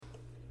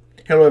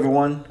Hello,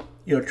 everyone.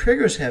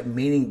 Triggers have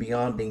meaning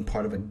beyond being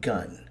part of a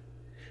gun.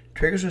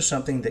 Triggers are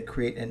something that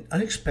create an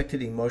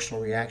unexpected emotional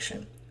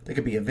reaction. They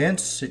could be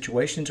events,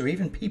 situations, or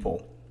even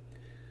people.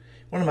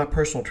 One of my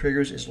personal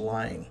triggers is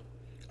lying.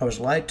 I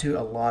was lied to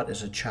a lot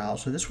as a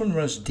child, so this one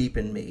runs deep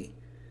in me.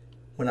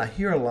 When I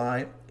hear a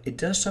lie, it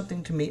does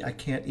something to me I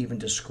can't even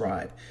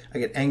describe. I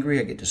get angry,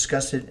 I get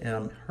disgusted, and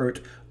I'm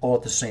hurt all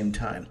at the same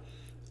time.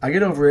 I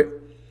get over it,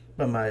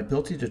 but my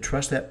ability to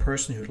trust that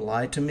person who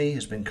lied to me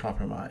has been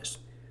compromised.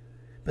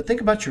 But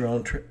think about your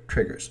own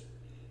triggers.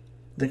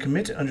 Then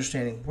commit to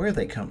understanding where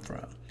they come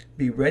from.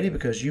 Be ready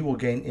because you will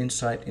gain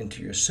insight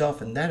into yourself,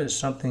 and that is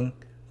something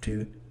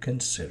to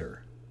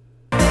consider.